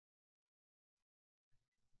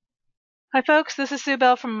Hi folks, this is Sue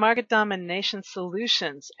Bell from Market Domination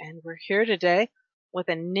Solutions, and we're here today with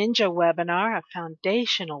a ninja webinar, a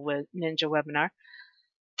foundational ninja webinar,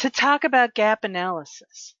 to talk about gap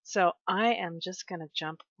analysis. So I am just going to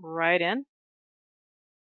jump right in.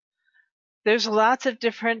 There's lots of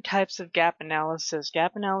different types of gap analysis.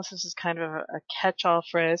 Gap analysis is kind of a catch-all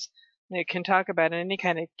phrase. It can talk about any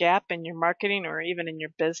kind of gap in your marketing or even in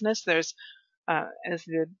your business. There's, as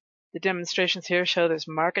the demonstrations here show, there's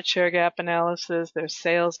market share gap analysis, there's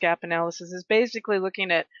sales gap analysis. It's basically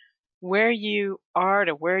looking at where you are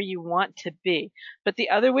to where you want to be. But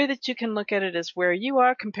the other way that you can look at it is where you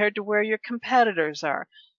are compared to where your competitors are.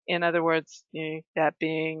 In other words, that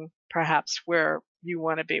being perhaps where you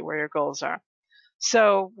want to be, where your goals are.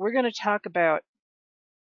 So we're going to talk about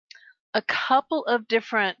a couple of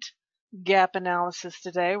different gap analysis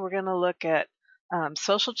today. We're going to look at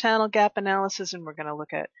social channel gap analysis, and we're going to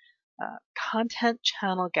look at content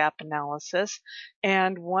channel gap analysis.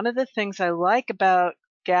 And one of the things I like about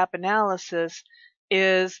gap analysis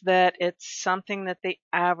is that it's something that the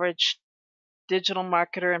average digital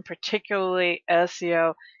marketer, and particularly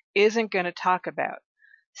SEO, isn't going to talk about.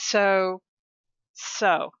 So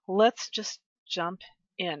let's just jump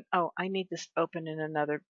in. Oh, I need this open in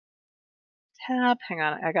another tab. Hang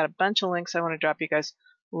on, I got a bunch of links I want to drop you guys.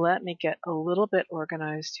 Let me get a little bit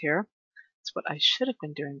organized here. That's what I should have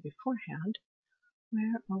been doing beforehand.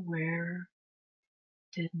 Where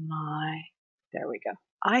did there we go.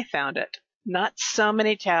 I found it. Not so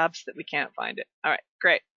many tabs that we can't find it. All right,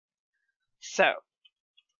 great. So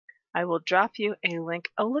I will drop you a link.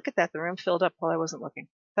 Oh, look at that. The room filled up while I wasn't looking.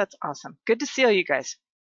 That's awesome. Good to see all you guys.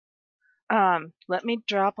 Let me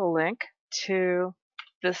drop a link to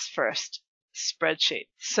this first spreadsheet.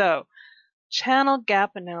 So channel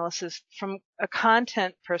gap analysis from a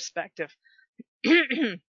content perspective.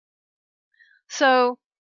 So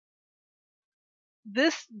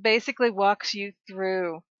this basically walks you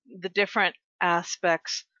through the different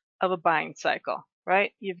aspects of a buying cycle,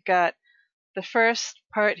 right? You've got the first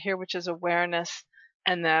part here, which is awareness,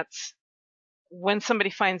 and that's when somebody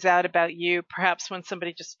finds out about you, perhaps when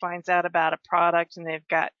somebody just finds out about a product and they've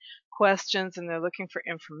got questions and they're looking for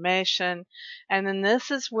information. And then this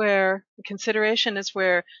is where consideration is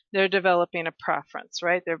where they're developing a preference,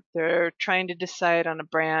 right? They're trying to decide on a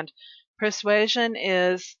brand. Persuasion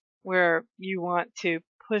is where you want to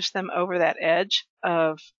push them over that edge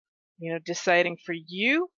of, deciding for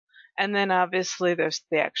you. And then obviously there's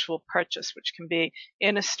the actual purchase, which can be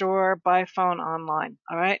in a store, by phone, online.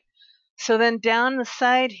 All right. So then down the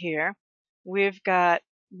side here, we've got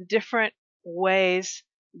the different ways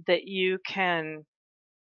that you can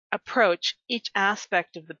approach each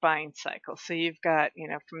aspect of the buying cycle. So you've got,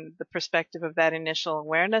 from the perspective of that initial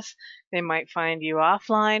awareness, they might find you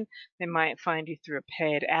offline, they might find you through a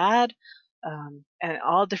paid ad, and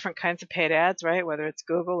all different kinds of paid ads, right? Whether it's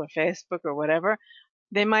Google or Facebook or whatever.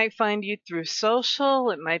 They might find you through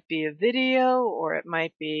social, it might be a video, or it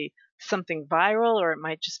might be something viral, or it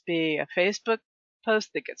might just be a Facebook post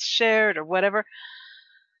that gets shared or whatever.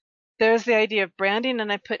 There's the idea of branding,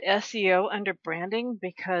 and I put SEO under branding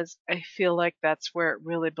because I feel like that's where it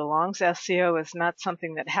really belongs. SEO is not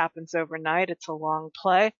something that happens overnight. It's a long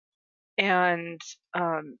play. And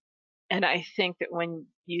I think that when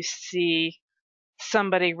you see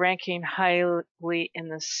somebody ranking highly in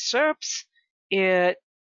the SERPs, it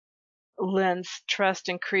lends trust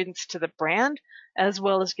and credence to the brand, as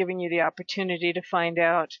well as giving you the opportunity to find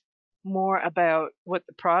out more about what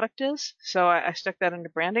the product is. So I stuck that under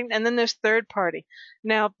branding. And then there's third party.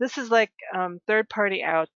 Now, this is like third party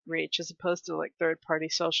outreach as opposed to like third party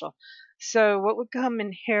social. So what would come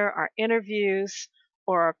in here are interviews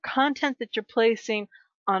or content that you're placing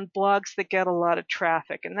on blogs that get a lot of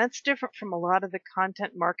traffic. And that's different from a lot of the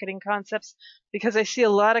content marketing concepts, because I see a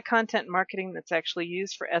lot of content marketing that's actually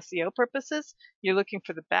used for SEO purposes. You're looking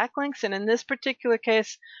for the backlinks. And in this particular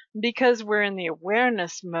case, because we're in the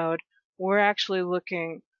awareness mode, we're actually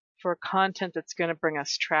looking for content that's going to bring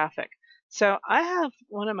us traffic. So I have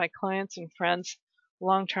one of my clients and friends,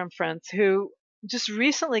 long-term friends, who just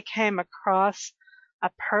recently came across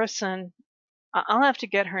a person. I'll have to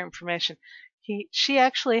get her information. She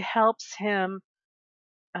actually helps him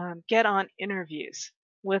get on interviews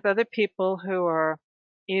with other people who are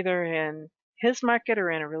either in his market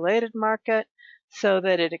or in a related market, so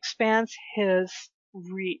that it expands his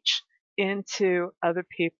reach into other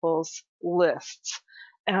people's lists.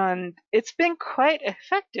 And it's been quite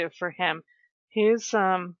effective for him. He's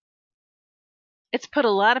it's put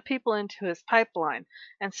a lot of people into his pipeline.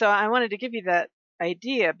 And so I wanted to give you that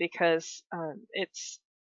idea because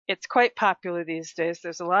it's quite popular these days.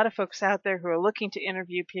 There's a lot of folks out there who are looking to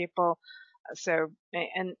interview people. So,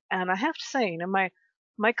 and I have to say,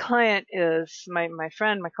 my client is my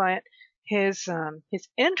friend, my client. He's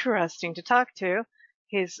interesting to talk to.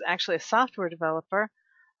 He's actually a software developer.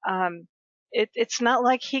 Um, it's not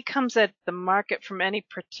like he comes at the market from any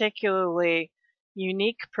particularly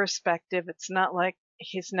unique perspective. It's not like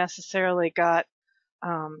he's necessarily got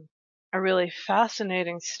a really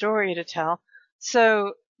fascinating story to tell.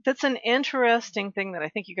 So that's an interesting thing that I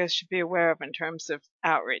think you guys should be aware of in terms of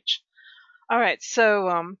outreach. All right,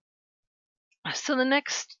 so the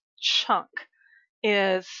next chunk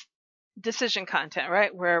is decision content, right?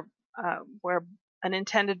 Where an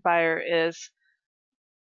intended buyer is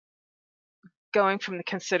going from the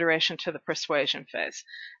consideration to the persuasion phase.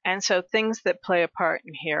 And so things that play a part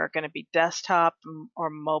in here are going to be desktop or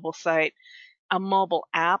mobile site, a mobile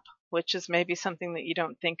app, which is maybe something that you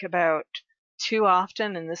don't think about too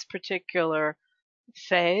often in this particular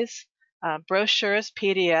phase, brochures,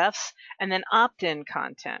 PDFs, and then opt-in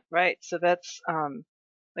content, right? So that's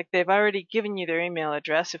like they've already given you their email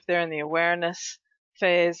address. If they're in the awareness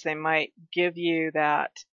phase, they might give you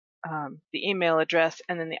that the email address,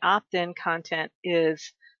 and then the opt-in content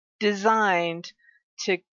is designed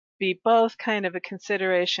to be both kind of a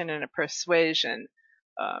consideration and a persuasion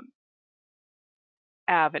um,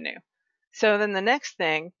 avenue. So then the next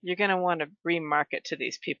thing, you're going to want to remarket to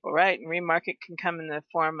these people, right? And remarket can come in the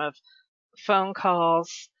form of phone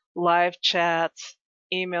calls, live chats,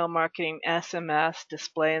 email marketing, SMS,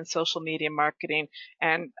 display and social media marketing,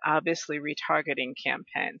 and obviously retargeting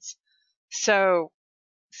campaigns. So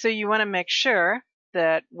you want to make sure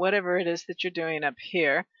that whatever it is that you're doing up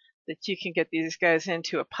here, that you can get these guys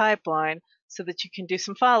into a pipeline so that you can do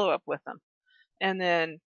some follow-up with them. And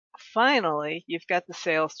then finally, you've got the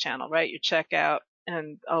sales channel, right? Your checkout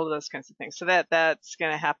and all of those kinds of things. So that's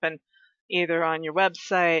going to happen either on your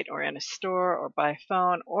website or in a store or by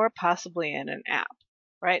phone or possibly in an app,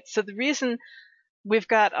 right? So the reason we've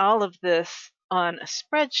got all of this on a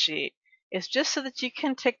spreadsheet is just so that you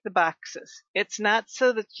can tick the boxes. It's not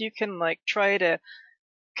so that you can like try to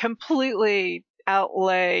completely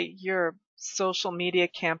outlay your social media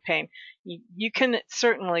campaign. You can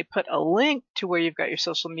certainly put a link to where you've got your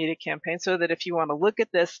social media campaign so that if you want to look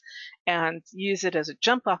at this and use it as a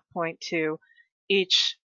jump off point to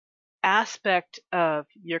each aspect of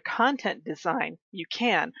your content design, you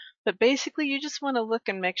can. But basically, you just want to look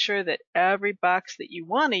and make sure that every box that you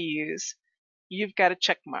want to use, you've got a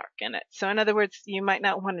check mark in it. So in other words, you might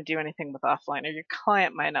not want to do anything with offline, or your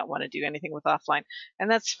client might not want to do anything with offline, and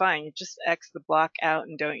that's fine. You just X the block out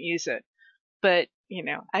and don't use it. But,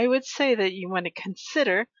 I would say that you want to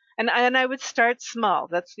consider, and I would start small.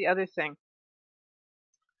 That's the other thing.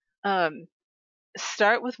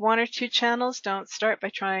 Start with one or two channels. Don't start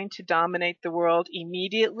by trying to dominate the world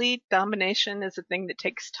immediately. Domination is a thing that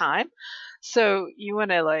takes time. So you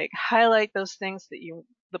want to like highlight those things that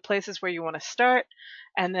the places where you want to start,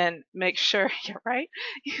 and then make sure you're right.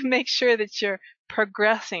 You make sure that you're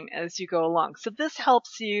progressing as you go along. So this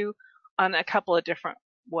helps you on a couple of different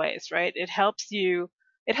ways, right? It helps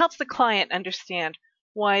the client understand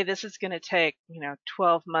why this is going to take,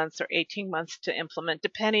 12 months or 18 months to implement,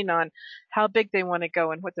 depending on how big they want to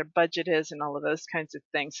go and what their budget is and all of those kinds of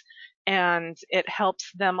things. And it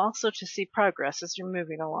helps them also to see progress as you're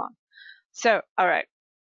moving along. So, all right.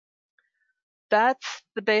 That's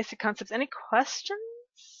the basic concepts. Any questions?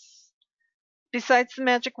 Besides the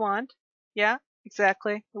magic wand? Yeah,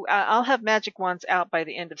 exactly. I'll have magic wands out by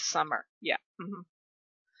the end of summer. Yeah.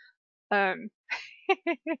 Um,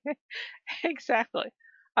 exactly.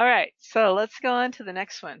 All right, so let's go on to the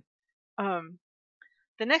next one.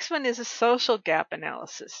 The next one is a social gap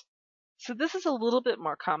analysis. So this is a little bit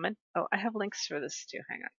more common. Oh, I have links for this too.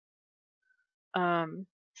 Hang on.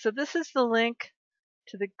 So this is the link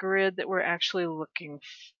to the grid that we're actually looking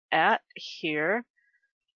at here.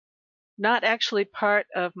 Not actually part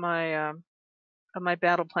of my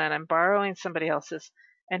battle plan. I'm borrowing somebody else's.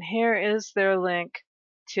 And here is their link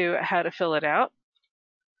to how to fill it out.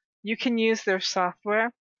 You can use their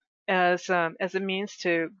software as a means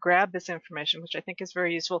to grab this information, which I think is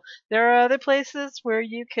very useful. There are other places where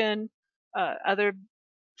you can, other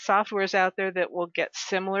softwares out there that will get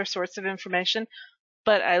similar sorts of information,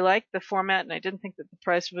 but I like the format and I didn't think that the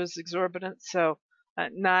price was exorbitant, so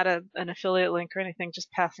not an affiliate link or anything,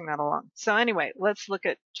 just passing that along. So anyway, let's look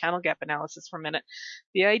at channel gap analysis for a minute.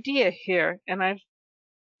 The idea here, and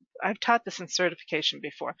I've taught this in certification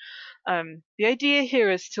before, the idea here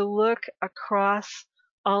is to look across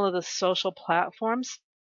all of the social platforms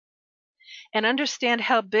and understand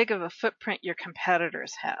how big of a footprint your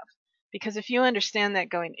competitors have. Because if you understand that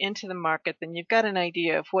going into the market, then you've got an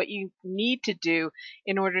idea of what you need to do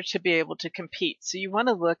in order to be able to compete. So you want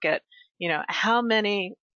to look at, how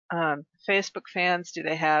many Facebook fans do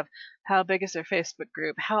they have? How big is their Facebook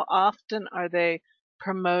group? How often are they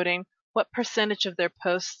promoting? What percentage of their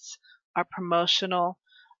posts are promotional?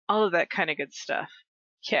 All of that kind of good stuff.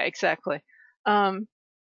 Yeah, exactly. Um,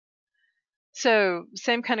 so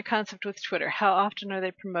same kind of concept with Twitter. How often are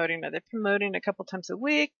they promoting? Are they promoting a couple times a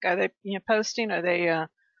week? Are they, posting? Are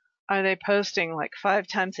they posting like 5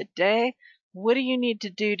 times a day? What do you need to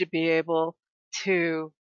do to be able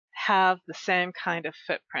to have the same kind of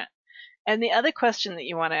footprint? And the other question that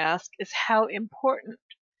you want to ask is how important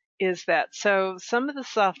is that? So some of the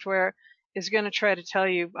software is going to try to tell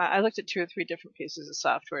you. I looked at 2 or 3 different pieces of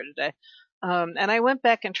software today. And I went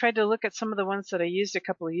back and tried to look at some of the ones that I used a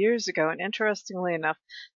couple of years ago. And interestingly enough,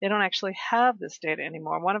 they don't actually have this data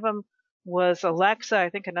anymore. One of them was Alexa. I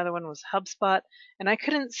think another one was HubSpot. And I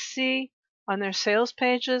couldn't see on their sales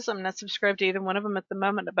pages. I'm not subscribed to either one of them at the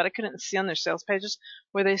moment, but I couldn't see on their sales pages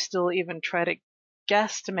where they still even try to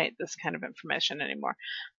guesstimate this kind of information anymore.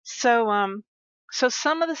 So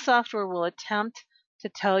some of the software will attempt to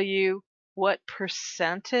tell you what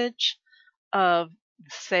percentage of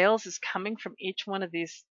sales is coming from each one of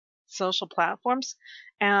these social platforms.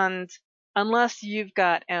 And unless you've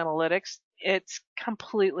got analytics, it's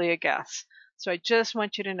completely a guess. So I just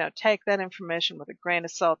want you to know, take that information with a grain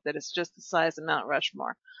of salt, that it's just the size of Mount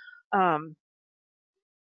Rushmore.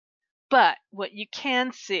 But what you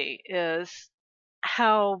can see is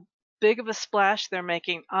how big of a splash they're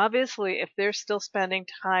making. Obviously, if they're still spending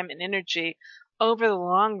time and energy over the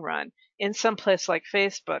long run in some place like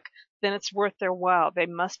Facebook, then it's worth their while. They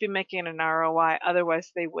must be making an ROI,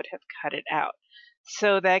 otherwise they would have cut it out.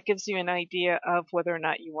 So that gives you an idea of whether or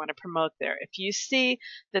not you want to promote there. If you see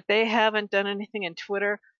that they haven't done anything in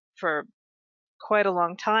Twitter for quite a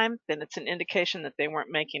long time, then it's an indication that they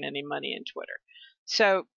weren't making any money in Twitter.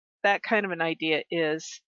 So that kind of an idea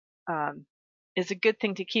is a good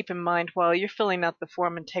thing to keep in mind while you're filling out the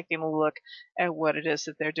form and taking a look at what it is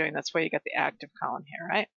that they're doing. That's why you got the active column here,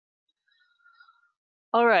 right?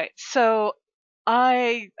 All right, so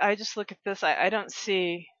I just look at this. I don't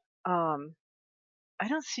see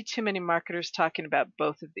too many marketers talking about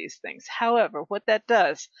both of these things. However, what that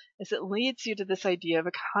does is it leads you to this idea of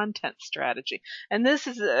a content strategy. And this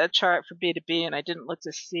is a chart for B2B, and I didn't look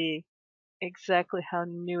to see exactly how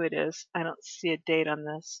new it is. I don't see a date on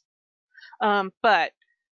this. But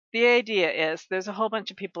the idea is there's a whole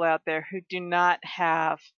bunch of people out there who do not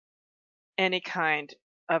have any kind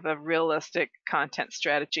of a realistic content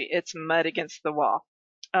strategy. It's mud against the wall.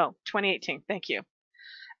 Oh, 2018. Thank you.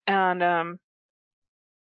 And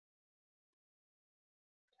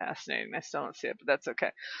fascinating. I still don't see it, but that's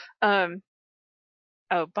okay.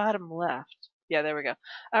 Oh, bottom left. Yeah, there we go.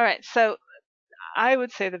 All right. So I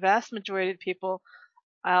would say the vast majority of people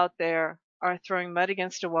out there are throwing mud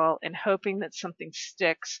against a wall and hoping that something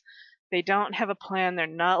sticks. They don't have a plan. They're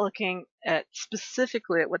not looking at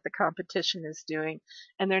specifically at what the competition is doing,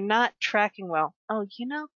 and they're not tracking well. Oh,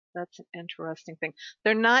 that's an interesting thing.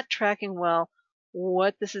 They're not tracking well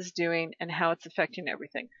what this is doing and how it's affecting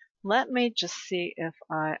everything. Let me just see if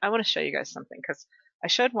I want to show you guys something, because I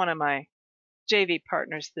showed one of my JV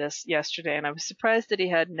partners this yesterday, and I was surprised that he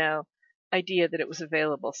had no idea that it was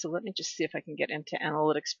available. So let me just see if I can get into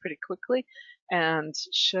analytics pretty quickly and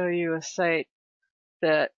show you a site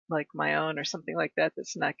that, like my own or something like that,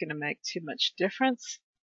 that's not going to make too much difference.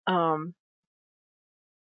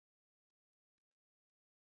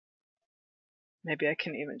 Maybe I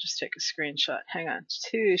can even just take a screenshot. Hang on.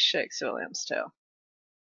 2 shakes of a lamb's tail.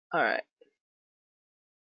 All right.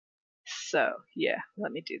 So yeah,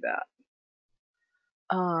 let me do that.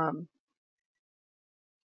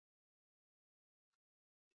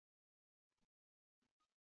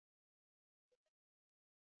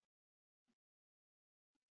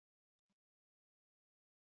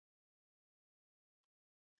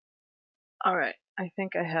 All right. I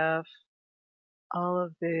think I have all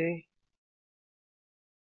of the.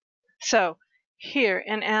 So here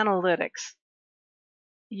in analytics,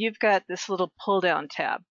 you've got this little pull down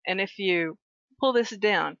tab. And if you pull this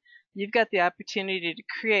down, you've got the opportunity to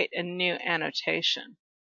create a new annotation.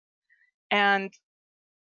 And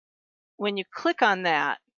when you click on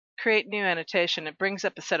that, create new annotation, it brings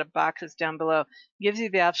up a set of boxes down below, gives you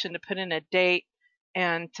the option to put in a date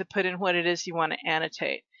and to put in what it is you want to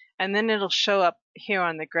annotate. And then it'll show up here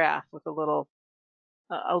on the graph with a little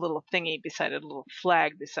thingy beside it, a little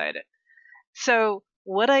flag beside it. So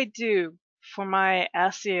what I do for my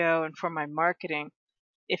SEO and for my marketing,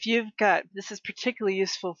 if you've got, this is particularly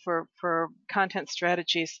useful for content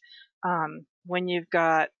strategies when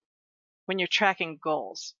you're tracking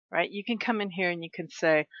goals, right? You can come in here and you can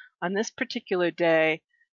say, on this particular day,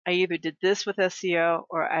 I either did this with SEO,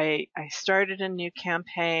 or I started a new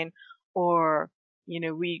campaign, or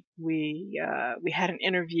we had an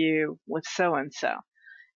interview with so and so,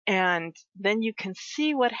 and then you can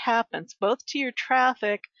see what happens both to your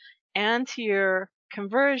traffic and to your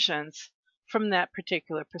conversions from that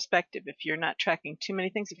particular perspective. If you're not tracking too many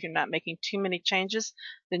things, if you're not making too many changes,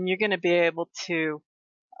 then you're going to be able to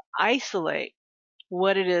isolate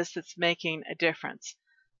what it is that's making a difference.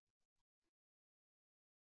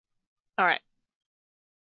 All right.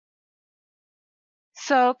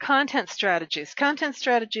 So content strategies. Content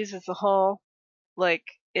strategies as a whole, like,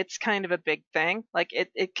 it's kind of a big thing. Like,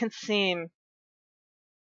 it can seem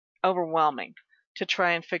overwhelming to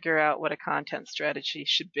try and figure out what a content strategy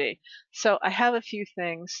should be. So I have a few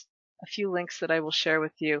things, a few links that I will share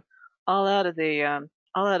with you, all out of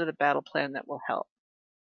the battle plan that will help.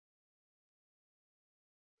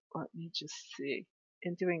 Let me just see.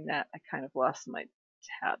 In doing that, I kind of lost my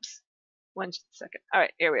tabs. 1 second. All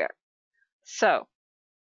right, here we are. So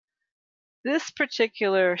this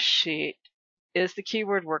particular sheet is the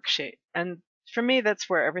keyword worksheet, and for me, that's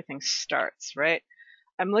where everything starts, right?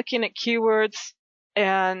 I'm looking at keywords,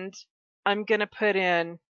 and I'm going to put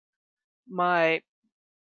in my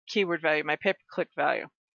keyword value, my pay-per-click value.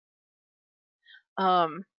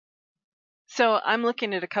 So I'm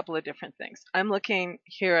looking at a couple of different things. I'm looking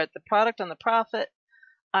here at the product on the profit.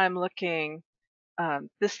 I'm looking,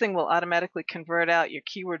 this thing will automatically convert out your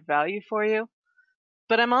keyword value for you.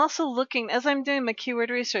 But I'm also looking, as I'm doing my keyword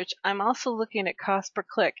research, I'm also looking at cost per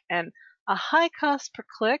click. And a high cost per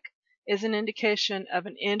click is an indication of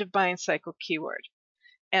an end of buying cycle keyword.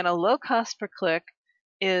 And a low cost per click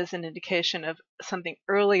is an indication of something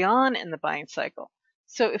early on in the buying cycle.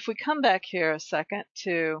 So if we come back here a second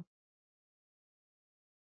to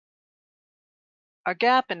our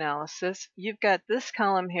gap analysis, you've got this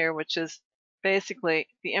column here, which is basically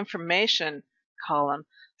the information column.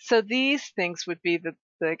 So these things would be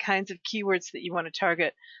the kinds of keywords that you want to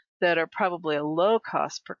target that are probably a low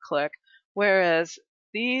cost per click, whereas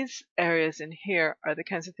these areas in here are the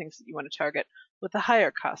kinds of things that you want to target with a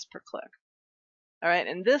higher cost per click. All right,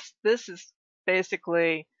 and this is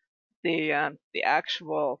basically the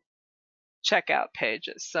actual checkout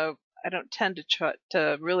pages. So I don't tend to try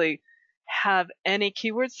to really have any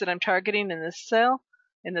keywords that I'm targeting in this sale,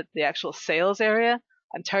 in the actual sales area.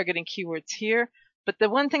 I'm targeting keywords here. But the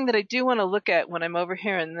one thing that I do want to look at when I'm over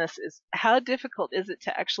here in this is how difficult is it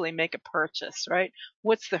to actually make a purchase, right?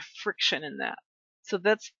 What's the friction in that? So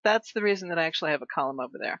that's the reason that I actually have a column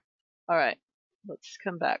over there. All right, let's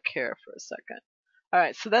come back here for a second. All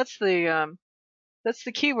right, so that's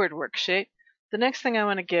the keyword worksheet. The next thing I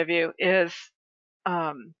want to give you is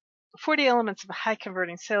 40 elements of a high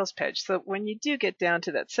converting sales page. So when you do get down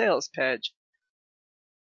to that sales page,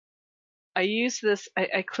 I use this,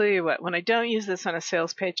 I clear you what, when I don't use this on a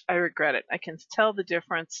sales page, I regret it. I can tell the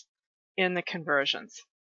difference in the conversions.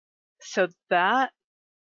 So that,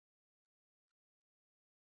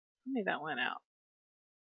 maybe that went out.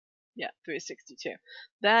 Yeah, 362.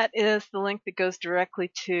 That is the link that goes directly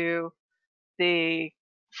to the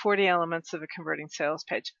 40 elements of a converting sales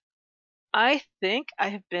page. I think I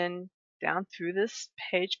have been down through this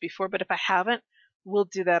page before, but if I haven't, we'll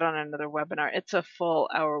do that on another webinar. It's a full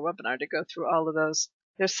hour webinar to go through all of those.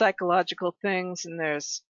 There's psychological things, and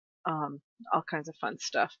there's all kinds of fun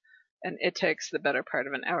stuff. And it takes the better part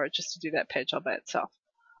of an hour just to do that page all by itself.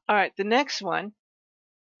 All right, the next one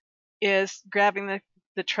is grabbing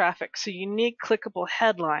the traffic. So you need clickable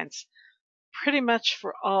headlines. Pretty much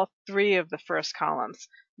for all three of the first columns,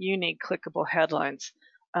 you need clickable headlines.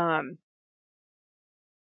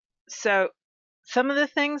 So some of the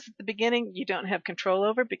things at the beginning you don't have control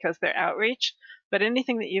over because they're outreach, but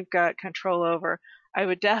anything that you've got control over, I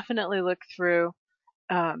would definitely look through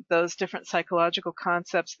those different psychological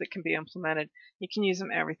concepts that can be implemented. You can use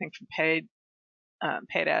them everything from paid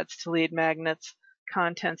ads to lead magnets,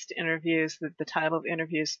 contents to interviews, the title of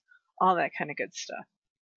interviews, all that kind of good stuff.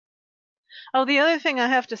 Oh, the other thing I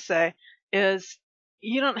have to say is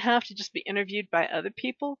you don't have to just be interviewed by other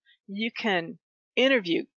people. You can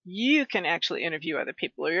actually interview other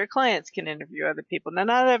people, or your clients can interview other people. Now,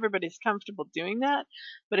 not everybody's comfortable doing that,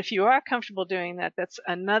 but if you are comfortable doing that, that's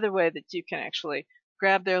another way that you can actually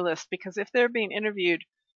grab their list, because if they're being interviewed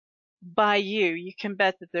by you, you can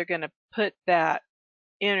bet that they're going to put that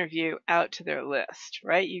interview out to their list,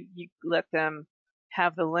 right? You let them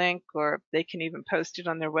have the link, or they can even post it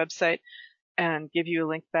on their website and give you a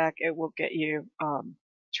link back. It will get you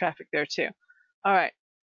traffic there too. All right.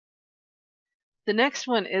 The next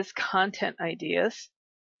one is content ideas,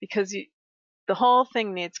 because the whole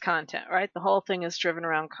thing needs content, right? The whole thing is driven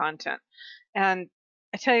around content. And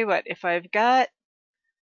I tell you what, if I've got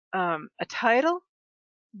a title,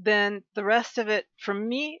 then the rest of it, for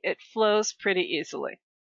me, it flows pretty easily.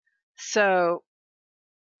 So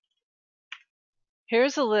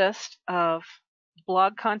here's a list of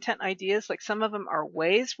blog content ideas. Like, some of them are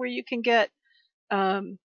ways where you can get,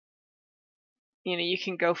 you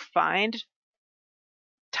can go find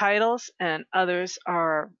titles, and others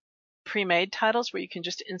are pre-made titles where you can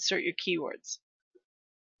just insert your keywords.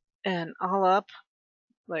 And all up,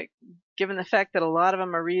 like, given the fact that a lot of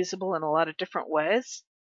them are reusable in a lot of different ways,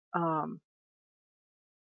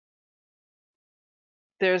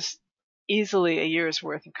 there's easily a year's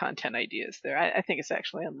worth of content ideas there. I think it's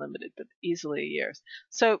actually unlimited, but easily a year's.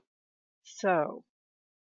 So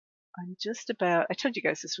I'm just about, I told you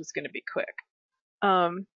guys this was going to be quick.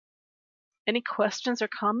 Any questions or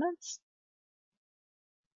comments?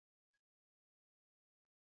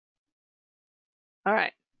 All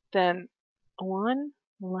right, then one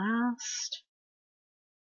last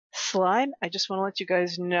slide. I just want to let you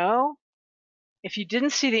guys know, if you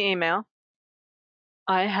didn't see the email,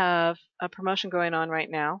 I have a promotion going on right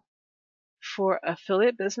now for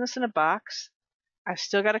Affiliate Business in a Box. I've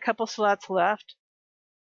still got a couple slots left.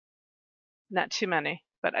 Not too many,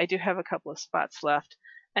 but I do have a couple of spots left.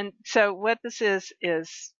 And so what this is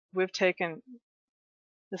we've taken,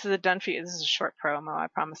 this is a done for you, this is a short promo, I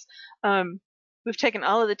promise. We've taken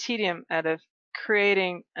all of the tedium out of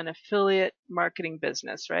creating an affiliate marketing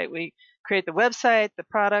business, right? We create the website, the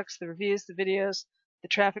products, the reviews, the videos, the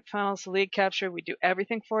traffic funnels, the lead capture. We do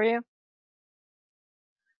everything for you.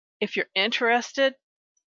 If you're interested,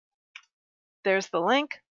 there's the link,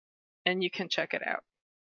 and you can check it out.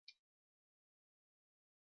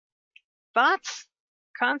 Thoughts?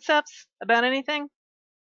 Concepts about anything?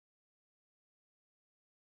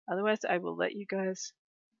 Otherwise, I will let you guys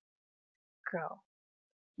go.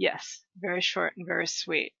 Yes, very short and very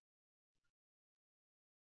sweet.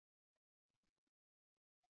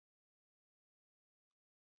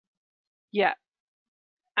 Yeah,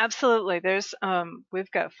 absolutely. There's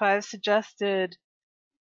we've got 5 suggested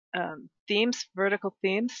themes, vertical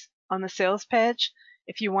themes on the sales page.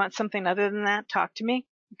 If you want something other than that, talk to me.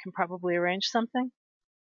 We can probably arrange something.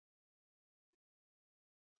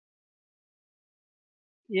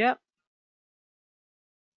 Yep.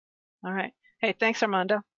 All right. Hey, thanks,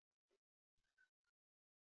 Armando.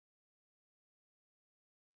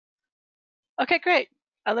 Okay, great.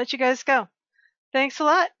 I'll let you guys go. Thanks a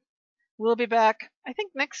lot. We'll be back, I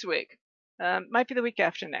think, next week. Might be the week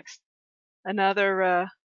after next. Another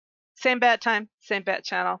same bat time, same bat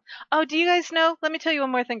channel. Oh, do you guys know? Let me tell you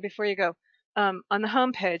one more thing before you go. On the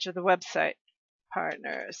home page of the website,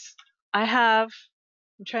 partners, I'm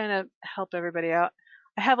trying to help everybody out.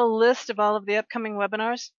 I have a list of all of the upcoming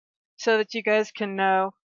webinars so that you guys can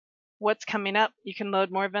know what's coming up. You can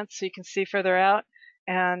load more events so you can see further out.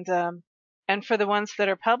 And for the ones that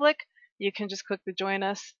are public, you can just click the join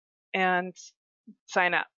us and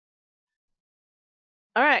sign up.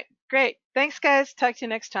 All right, great. Thanks, guys. Talk to you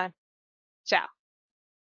next time. Ciao.